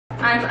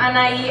I'm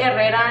Anahi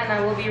and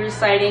I will be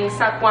reciting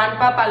Sa Juan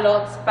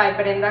Papalotes by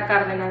Brenda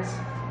Cárdenas.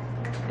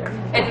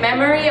 In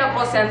memory of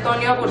Jose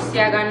Antonio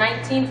Burciaga,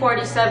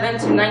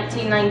 1947 to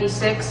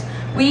 1996,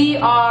 we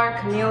are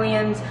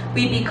chameleons,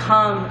 we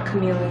become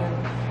chameleon.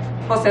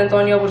 Jose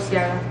Antonio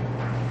Burciaga.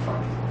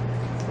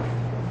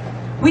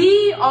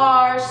 We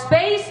are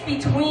space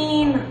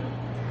between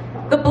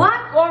the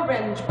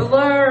black-orange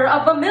blur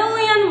of a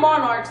million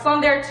monarchs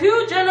on their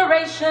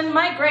two-generation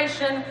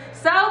migration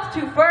south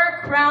to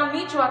fur-crowned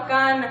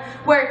Michoacan,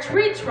 where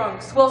tree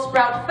trunks will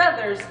sprout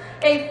feathers,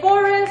 a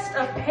forest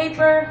of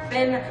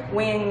paper-thin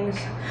wings.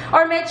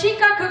 Our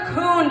mexica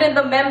cocooned in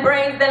the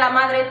membranes de la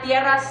madre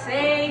tierra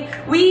say,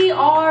 we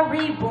are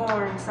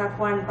reborn, Sa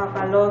Juan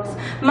Papalotes,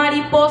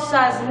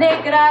 mariposas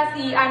negras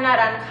y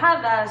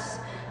anaranjadas,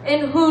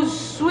 in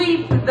whose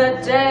sweep the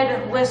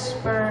dead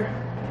whisper.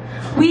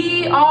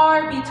 We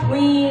are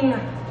between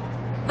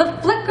the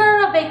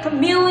flicker of a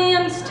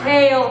chameleon's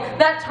tail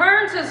that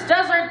turns his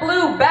desert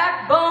blue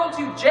backbone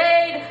to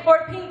jade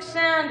or pink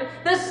sand,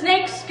 the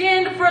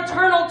snake-skinned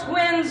fraternal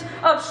twins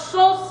of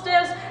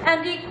solstice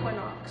and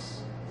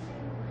equinox.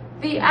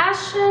 The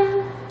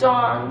ashen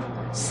dawn,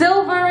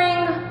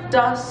 silvering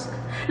dusk,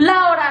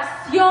 la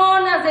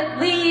oración as it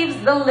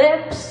leaves the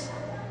lips,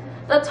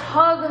 the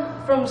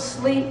tug from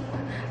sleep,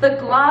 the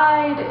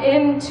glide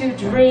into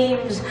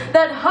dreams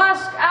that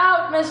husk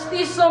out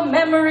mestizo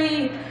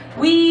memory.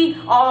 We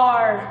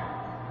are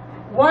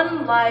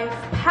one life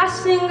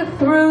passing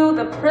through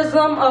the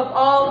prism of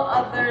all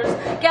others,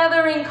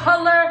 gathering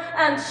color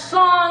and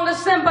song,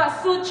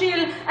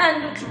 cempasúchil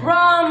and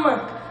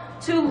drum,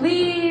 to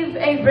leave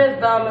a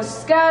rhythm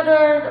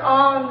scattered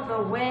on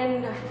the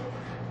wind,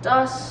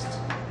 dust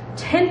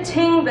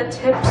tinting the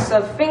tips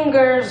of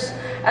fingers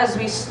as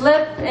we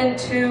slip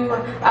into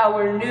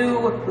our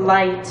new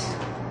light.